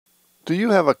Do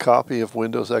you have a copy of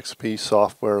Windows XP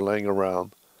software laying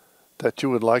around that you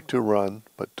would like to run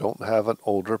but don't have an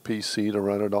older PC to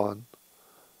run it on?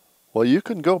 Well, you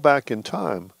can go back in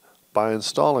time by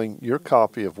installing your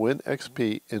copy of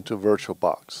WinXP into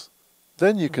VirtualBox.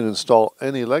 Then you can install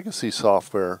any legacy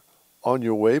software on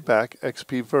your Wayback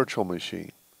XP virtual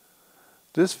machine.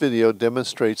 This video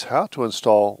demonstrates how to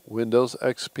install Windows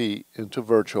XP into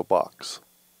VirtualBox.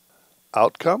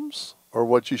 Outcomes, or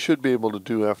what you should be able to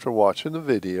do after watching the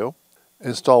video: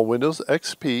 install Windows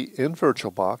XP in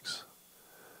VirtualBox,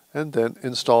 and then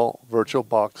install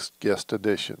VirtualBox Guest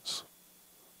Editions.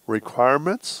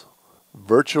 Requirements: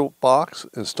 VirtualBox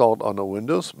installed on a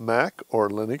Windows, Mac, or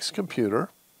Linux computer,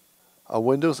 a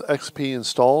Windows XP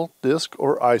install disk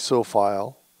or ISO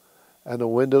file, and a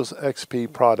Windows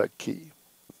XP product key.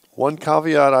 One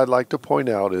caveat I'd like to point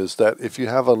out is that if you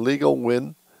have a legal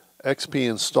WinXP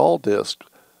install disk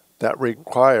that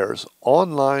requires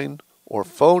online or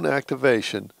phone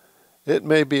activation, it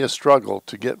may be a struggle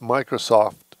to get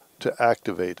Microsoft to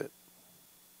activate it.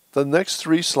 The next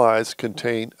 3 slides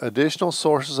contain additional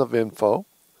sources of info,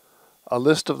 a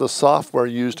list of the software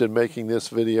used in making this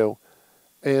video,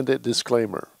 and a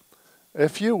disclaimer.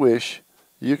 If you wish,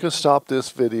 you can stop this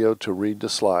video to read the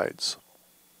slides.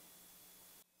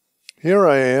 Here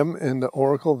I am in the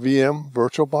Oracle VM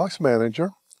VirtualBox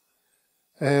Manager,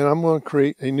 and I'm going to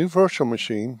create a new virtual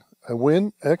machine, a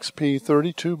WinXP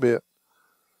 32-bit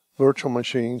virtual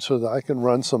machine, so that I can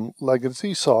run some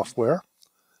legacy software.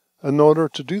 In order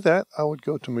to do that, I would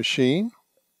go to Machine,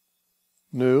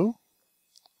 New,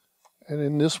 and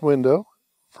in this window,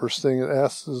 first thing it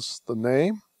asks is the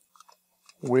name,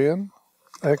 WinXP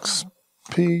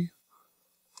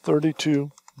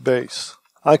 32 Base.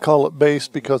 I call it Base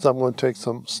because I'm going to take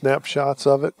some snapshots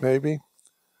of it, maybe,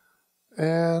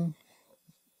 and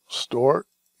store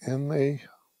it in a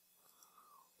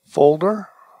folder,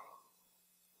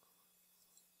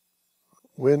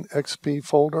 WinXP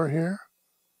folder here,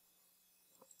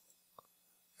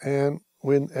 and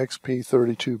WinXP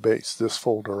 32 Base, this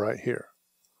folder right here.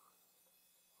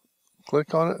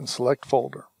 Click on it and select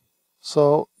folder.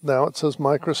 So now it says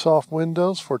Microsoft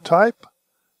Windows for type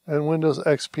and Windows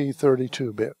XP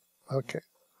 32-bit. Okay.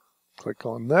 Click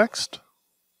on Next.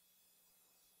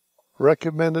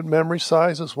 Recommended memory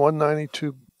size is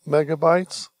 192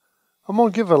 megabytes. I'm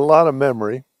going to give it a lot of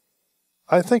memory.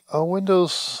 I think a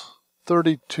Windows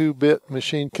 32-bit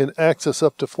machine can access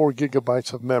up to 4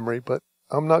 gigabytes of memory, but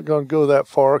I'm not going to go that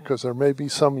far because there may be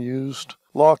some used,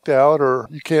 locked out, or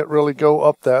you can't really go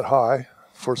up that high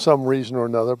for some reason or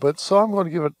another. But so I'm going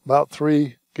to give it about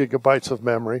 3 gigabytes of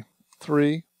memory.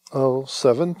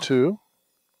 3072.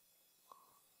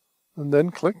 And then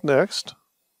click Next.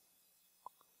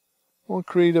 We'll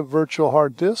create a virtual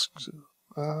hard disk.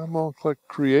 I'm going to click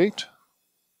Create.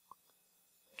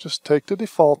 Just take the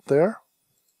default there.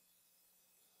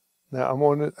 Now I'm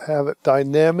going to have it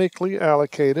dynamically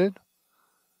allocated,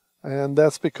 and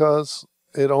that's because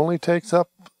it only takes up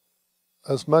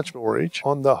as much storage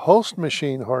on the host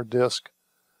machine hard disk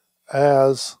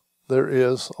as there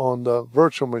is on the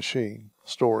virtual machine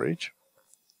storage.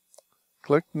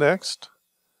 Click Next,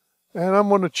 and I'm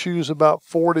going to choose about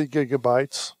 40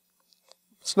 gigabytes.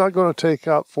 It's not going to take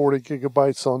out 40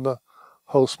 gigabytes on the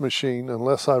host machine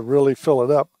unless I really fill it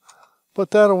up.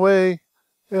 But that way,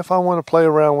 if I want to play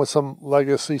around with some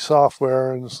legacy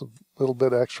software and a little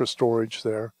bit extra storage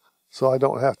there, so I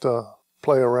don't have to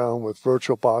play around with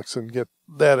VirtualBox and get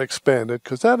that expanded,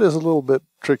 because that is a little bit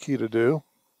tricky to do.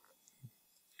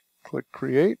 Click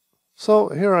Create. So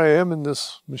here I am in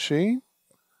this machine.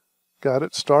 Got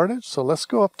it started. So let's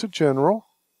go up to General.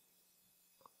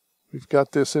 We've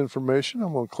got this information.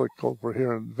 I'm going to click over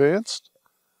here in Advanced.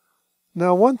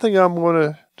 Now one thing I'm going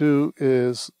to do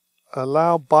is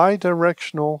allow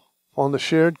bidirectional on the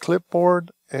shared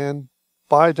clipboard and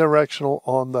bidirectional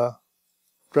on the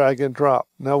drag and drop.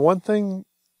 Now one thing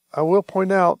I will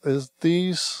point out is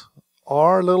these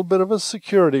are a little bit of a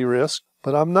security risk,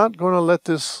 but I'm not going to let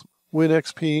this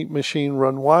WinXP machine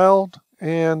run wild,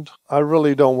 and I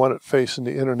really don't want it facing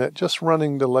the internet, just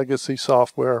running the legacy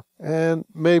software, and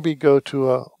maybe go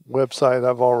to a website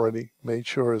I've already made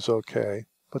sure is okay.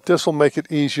 But this will make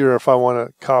it easier if I want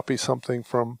to copy something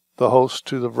from the host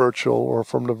to the virtual or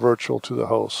from the virtual to the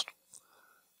host.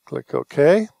 Click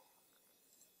OK.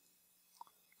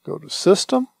 Go to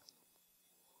System,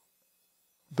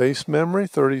 Base Memory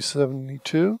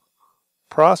 3072,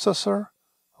 Processor.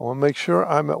 I want to make sure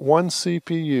I'm at 1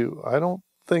 CPU. I don't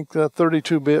think that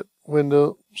 32-bit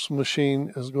Windows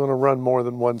machine is going to run more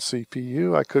than 1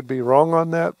 CPU. I could be wrong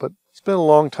on that, but it's been a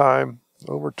long time,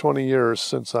 over 20 years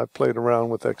since I played around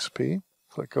with XP.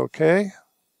 Click OK.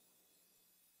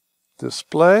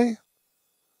 Display.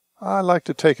 I like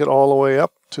to take it all the way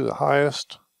up to the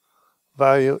highest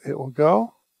value it will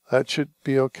go. That should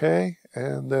be okay.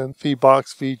 And then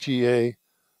VBox VGA,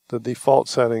 the default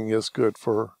setting is good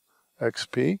for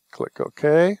XP. Click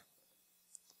OK.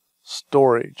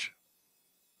 Storage.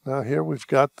 Now here we've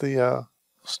got the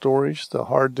storage, the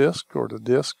hard disk or the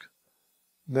disk.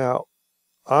 Now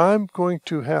I'm going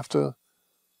to have to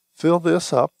fill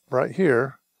this up right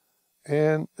here.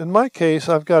 And in my case,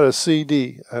 I've got a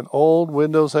CD, an old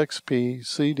Windows XP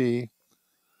CD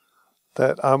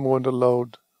that I'm going to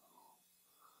load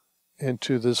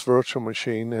into this virtual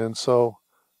machine. And so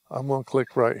I'm going to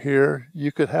click right here.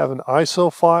 You could have an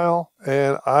ISO file,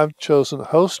 and I've chosen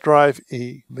host drive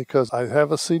E because I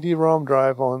have a CD-ROM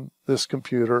drive on this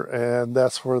computer, and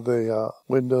that's where the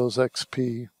Windows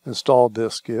XP install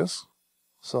disk is.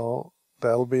 So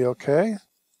that'll be okay.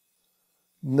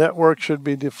 Network should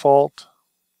be default.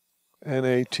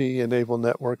 NAT, enable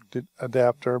network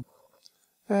adapter,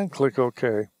 and click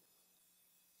OK.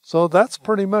 So that's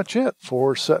pretty much it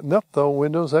for setting up the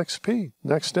Windows XP.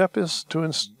 Next step is to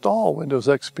install Windows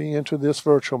XP into this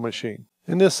virtual machine.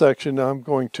 In this section, I'm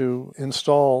going to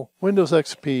install Windows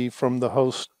XP from the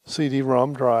host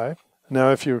CD-ROM drive.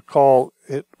 Now, if you recall,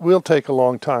 it will take a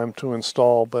long time to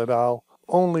install, but I'll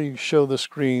only show the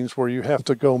screens where you have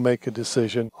to go make a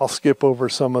decision. I'll skip over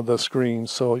some of the screens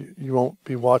so you won't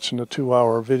be watching a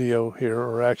 2-hour video here,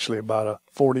 or actually about a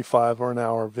 45 or an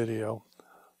hour video.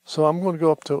 So I'm going to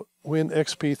go up to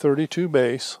WinXP 32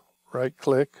 base, right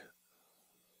click,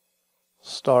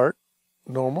 start,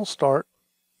 normal start,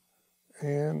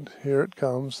 and here it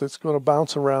comes. It's going to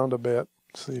bounce around a bit.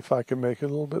 See if I can make it a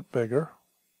little bit bigger.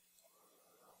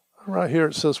 Right here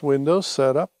it says Windows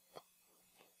Setup.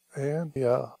 And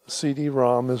the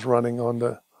CD-ROM is running on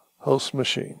the host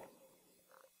machine.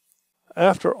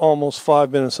 After almost 5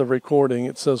 minutes of recording,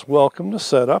 it says welcome to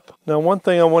setup. Now, one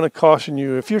thing I want to caution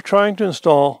you, if you're trying to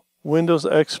install Windows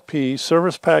XP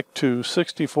Service Pack 2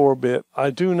 64-bit, I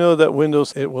do know that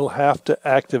Windows, it will have to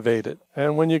activate it.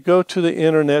 And when you go to the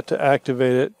internet to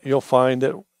activate it, you'll find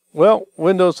that, well,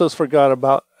 Windows has forgot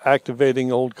about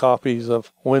activating old copies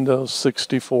of Windows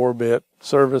 64-bit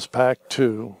Service Pack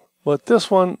 2. But this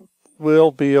one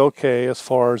will be okay as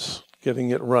far as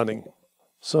getting it running.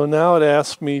 So now it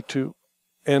asks me to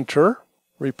enter,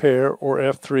 repair, or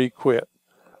F3 quit.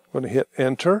 I'm going to hit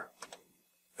enter.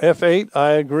 F8,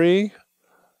 I agree.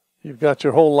 You've got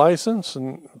your whole license,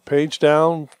 and page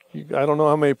down, I don't know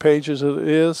how many pages it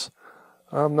is.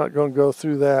 I'm not going to go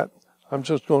through that. I'm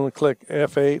just going to click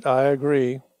F8, I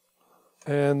agree.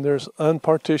 And there's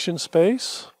unpartitioned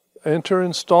space. Enter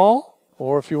install.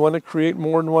 Or if you want to create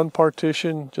more than one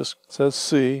partition, just says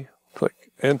C.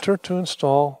 Click Enter to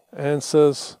install, and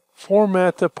says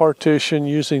format the partition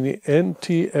using the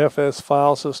NTFS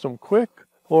file system quick,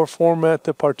 or format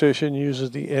the partition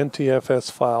using the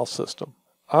NTFS file system.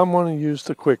 I'm going to use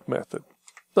the quick method.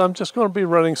 So I'm just going to be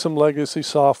running some legacy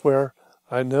software.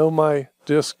 I know my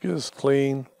disk is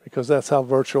clean because that's how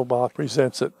VirtualBox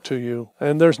presents it to you.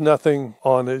 And there's nothing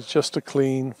on it. It's just a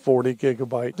clean 40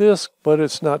 gigabyte disk, but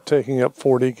it's not taking up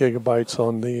 40 gigabytes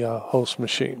on the host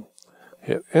machine.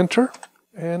 Hit enter,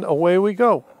 and away we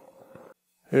go.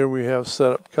 Here we have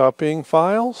set up copying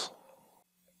files.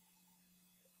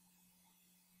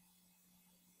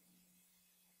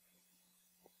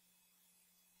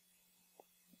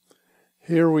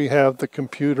 Here we have the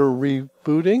computer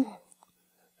rebooting.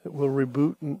 It will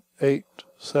reboot in 8,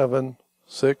 7,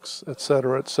 6,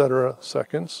 etc.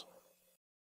 seconds.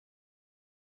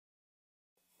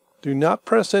 Do not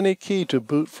press any key to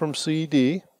boot from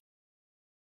CD.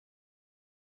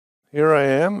 Here I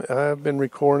am. I've been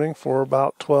recording for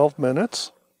about 12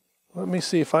 minutes. Let me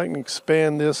see if I can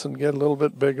expand this and get a little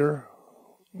bit bigger.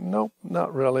 Nope,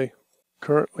 not really.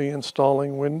 Currently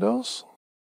installing Windows.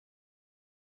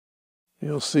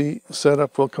 You'll see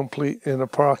setup will complete in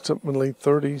approximately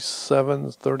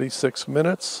 36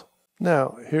 minutes.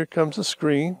 Now, here comes the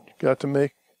screen. You've got to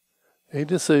make a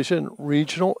decision,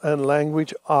 regional and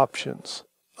language options.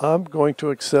 I'm going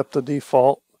to accept the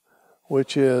default,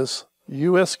 which is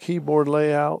US keyboard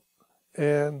layout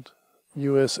and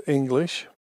US English.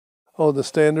 Oh, the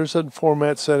standards and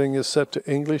format setting is set to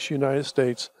English, United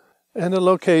States, and the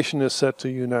location is set to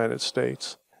United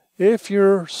States. If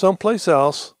you're someplace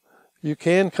else, you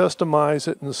can customize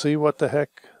it and see what the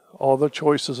heck all the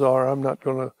choices are. I'm not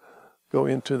going to go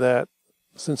into that.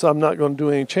 Since I'm not going to do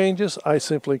any changes, I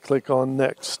simply click on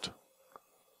Next.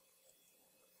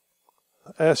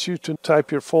 Ask you to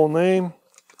type your full name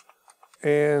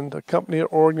and a company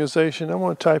or organization. I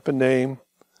want to type a name.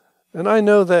 And I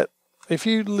know that if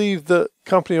you leave the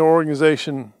company or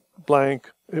organization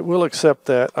blank, it will accept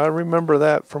that. I remember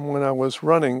that from when I was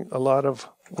running a lot of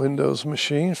Windows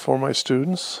machines for my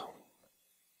students.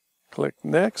 Click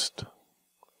Next.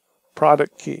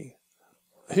 Product key.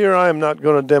 Here I am not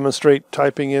going to demonstrate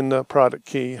typing in the product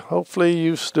key. Hopefully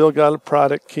you've still got a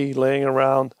product key laying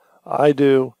around. I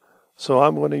do, so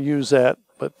I'm going to use that.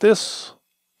 But this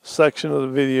section of the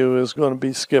video is going to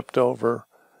be skipped over,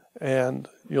 and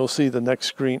you'll see the next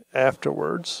screen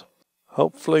afterwards.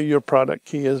 Hopefully your product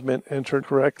key has been entered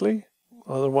correctly.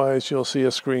 Otherwise you'll see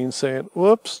a screen saying,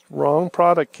 whoops, wrong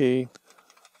product key.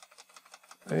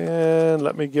 And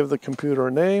let me give the computer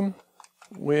a name.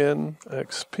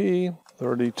 WinXP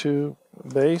 32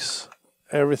 base.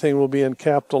 Everything will be in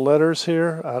capital letters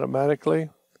here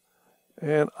automatically.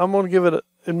 And I'm going to give it an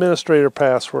administrator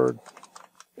password.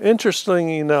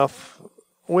 Interestingly enough,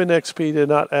 WinXP did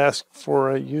not ask for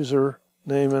a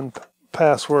username and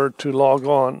password to log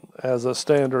on as a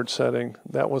standard setting.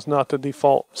 That was not the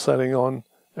default setting on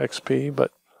XP,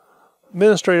 but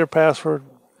administrator password,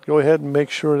 go ahead and make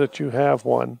sure that you have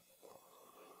one.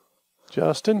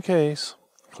 Just in case,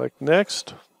 click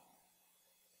Next.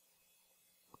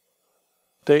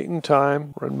 Date and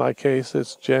time, or in my case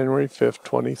it's January 5th,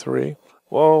 23.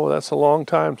 Whoa, that's a long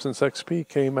time since XP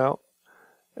came out.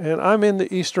 And I'm in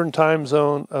the Eastern time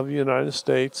zone of the United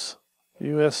States,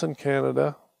 US and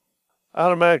Canada.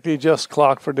 Automatically adjust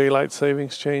clock for daylight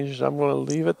savings changes. I'm going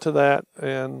to leave it to that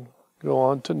and go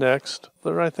on to next.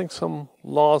 There, I think some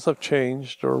laws have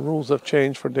changed or rules have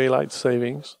changed for daylight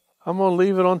savings. I'm going to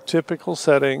leave it on typical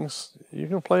settings. You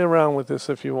can play around with this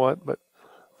if you want, but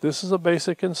this is a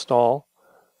basic install.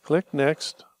 Click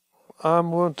Next.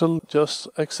 I'm going to just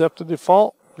accept the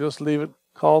default. Just leave it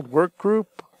called Work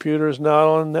Group. Computer is not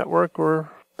on a network,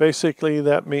 or basically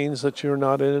that means that you're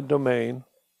not in a domain.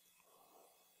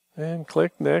 And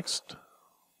click Next.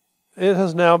 It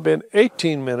has now been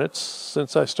 18 minutes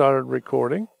since I started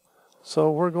recording, so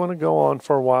we're going to go on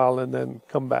for a while and then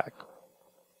come back.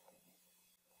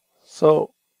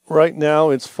 So right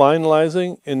now it's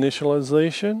finalizing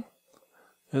initialization.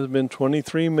 It has been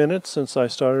 23 minutes since I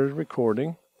started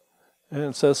recording, and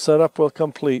it says setup will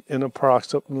complete in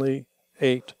approximately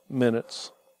 8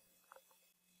 minutes.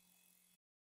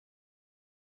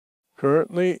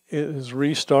 Currently it is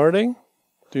restarting.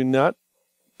 Do not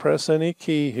press any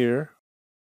key here.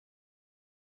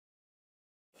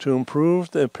 To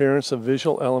improve the appearance of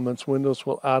visual elements, Windows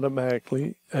will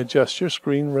automatically adjust your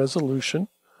screen resolution.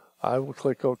 I will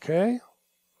click OK.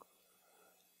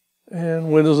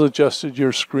 And Windows adjusted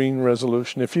your screen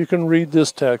resolution. If you can read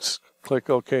this text, click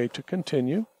OK to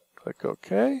continue. Click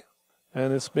OK.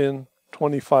 And it's been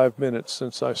 25 minutes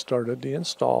since I started the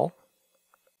install.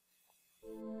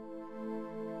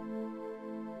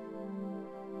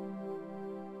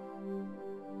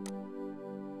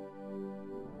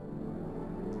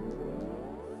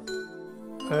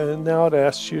 And now it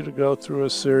asks you to go through a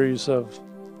series of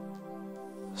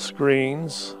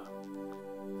screens.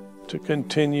 To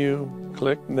continue,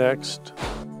 click Next.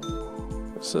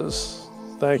 It says,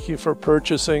 thank you for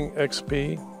purchasing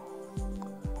XP.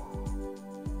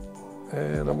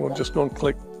 And I'm just going to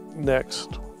click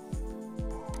Next.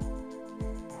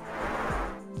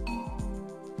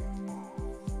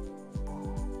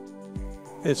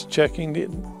 It's checking the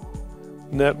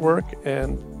network,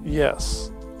 and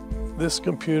yes, this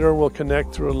computer will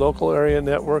connect through a local area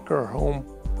network or home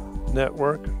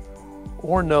network,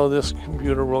 or no, this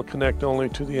computer will connect only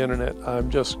to the internet.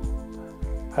 I'm just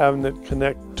having it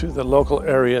connect to the local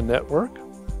area network,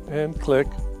 and click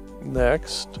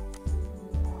Next.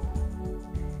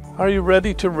 Are you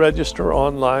ready to register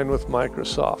online with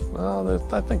Microsoft?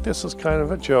 Well, I think this is kind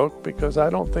of a joke, because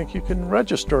I don't think you can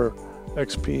register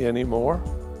XP anymore.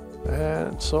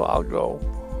 And so I'll go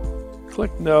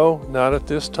click No, not at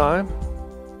this time.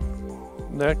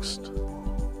 Next.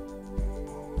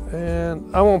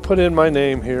 And I won't put in my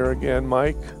name here again,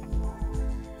 Mike.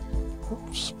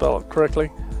 Spell it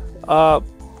correctly.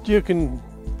 You can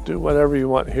do whatever you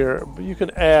want here, but you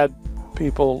can add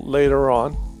people later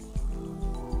on.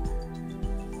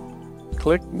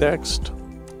 Click Next.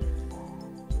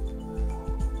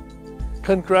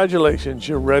 Congratulations,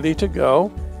 you're ready to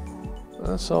go.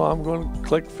 So I'm going to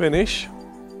click Finish.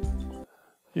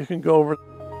 You can go over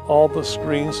all the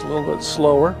screens a little bit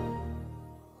slower.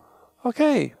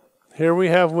 Okay, here we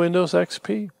have Windows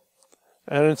XP,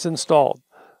 and it's installed.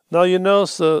 Now you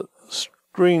notice the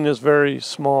screen is very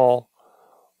small,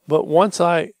 but once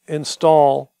I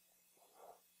install,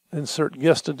 insert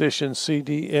Guest Edition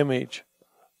CD image,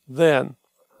 then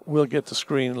we'll get the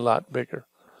screen a lot bigger.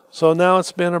 So now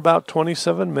it's been about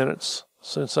 27 minutes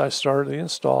since I started the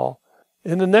install.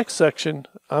 In the next section,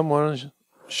 I'm going to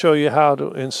show you how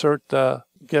to insert the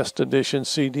guest edition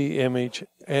CD image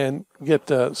and get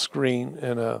the screen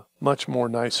in a much more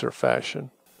nicer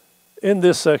fashion. In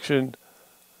this section,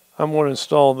 I'm going to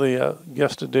install the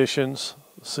guest editions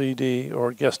CD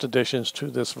or guest editions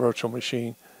to this virtual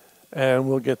machine, and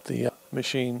we'll get the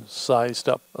machine sized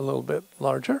up a little bit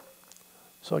larger.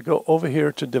 So I go over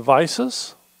here to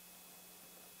Devices,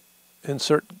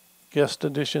 Insert Guest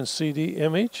Edition CD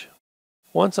Image.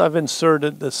 Once I've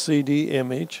inserted the CD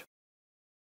image,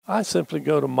 I simply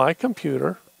go to My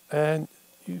Computer, and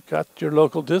you've got your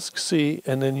local disk C,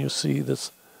 and then you see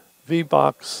this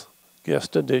VBox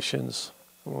Guest Editions.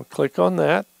 We'll click on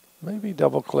that, maybe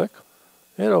double click.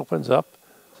 It opens up.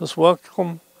 It says,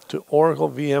 welcome to Oracle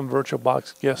VM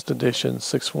VirtualBox Guest Edition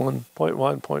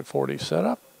 6.1.1.40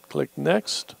 setup. Click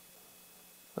Next.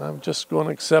 I'm just going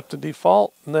to accept the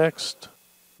default. Next.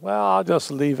 Well, I'll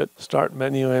just leave it. Start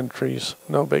menu entries.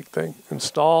 No big thing.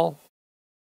 Install.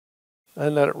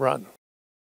 And let it run.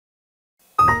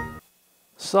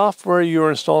 Software you're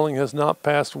installing has not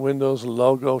passed Windows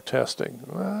logo testing.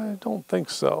 I don't think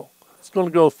so. It's going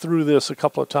to go through this a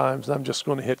couple of times. I'm just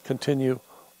going to hit Continue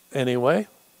anyway.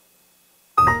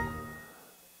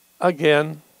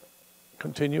 Again,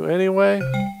 Continue anyway.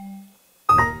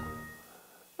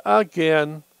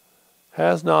 Again,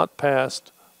 has not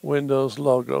passed Windows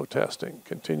logo testing.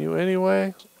 Continue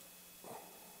anyway.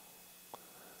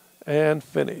 And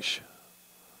finish.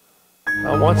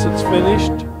 Now once it's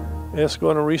finished, it's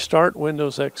going to restart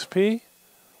Windows XP.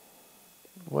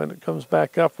 When it comes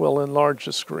back up, we'll enlarge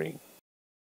the screen.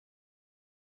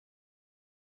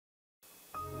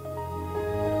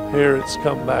 Here it's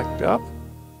come back up.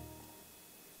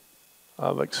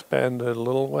 I've expanded a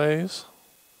little ways.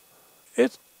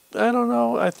 I don't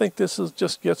know, I think this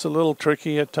just gets a little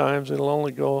tricky at times. It'll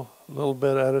only go a little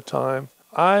bit at a time.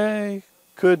 I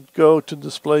could go to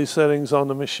display settings on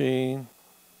the machine.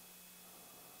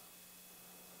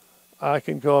 I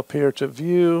can go up here to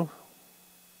View,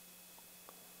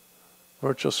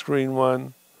 Virtual Screen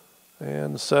 1,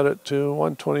 and set it to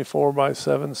 124 by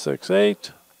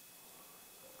 768.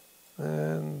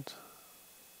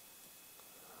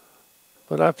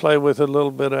 But I play with it a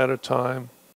little bit at a time.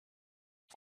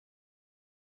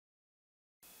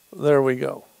 There we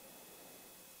go.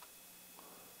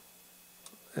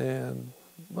 And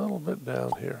a little bit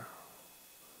down here.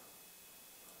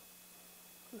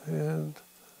 And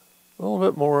a little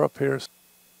bit more up here.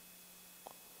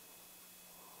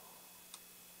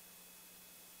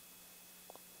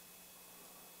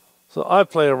 So I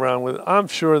play around with it. I'm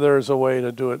sure there's a way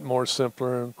to do it more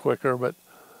simpler and quicker, but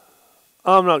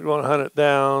I'm not going to hunt it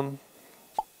down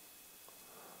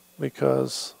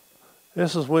because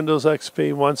this is Windows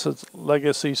XP. Once its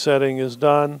legacy setting is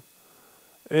done,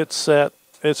 it's set,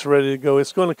 it's ready to go.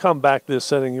 It's going to come back to this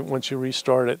setting once you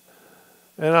restart it.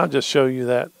 And I'll just show you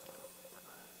that.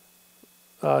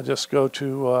 I'll just go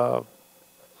to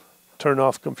turn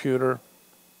off computer,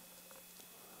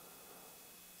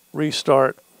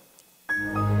 restart,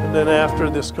 and then after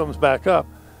this comes back up,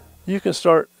 you can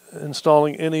start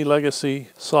installing any legacy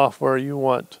software you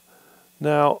want.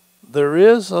 Now, there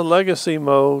is a legacy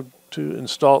mode to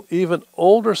install even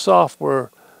older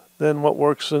software than what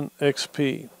works in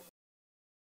XP.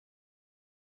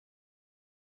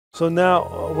 So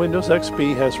now Windows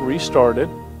XP has restarted.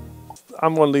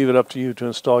 I'm going to leave it up to you to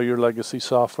install your legacy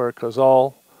software because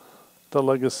all the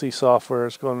legacy software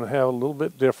is going to have a little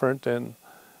bit different, and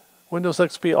Windows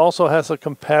XP also has a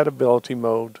compatibility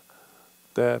mode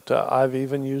that I've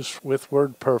even used with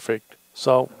WordPerfect.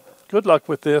 So good luck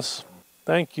with this.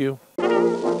 Thank you.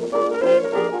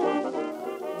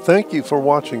 Thank you for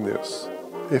watching this.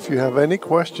 If you have any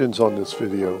questions on this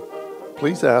video,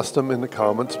 please ask them in the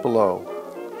comments below.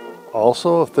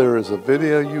 Also, if there is a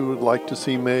video you would like to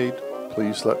see made,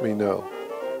 please let me know.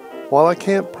 While I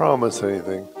can't promise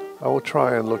anything, I will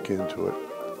try and look into it.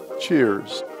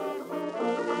 Cheers.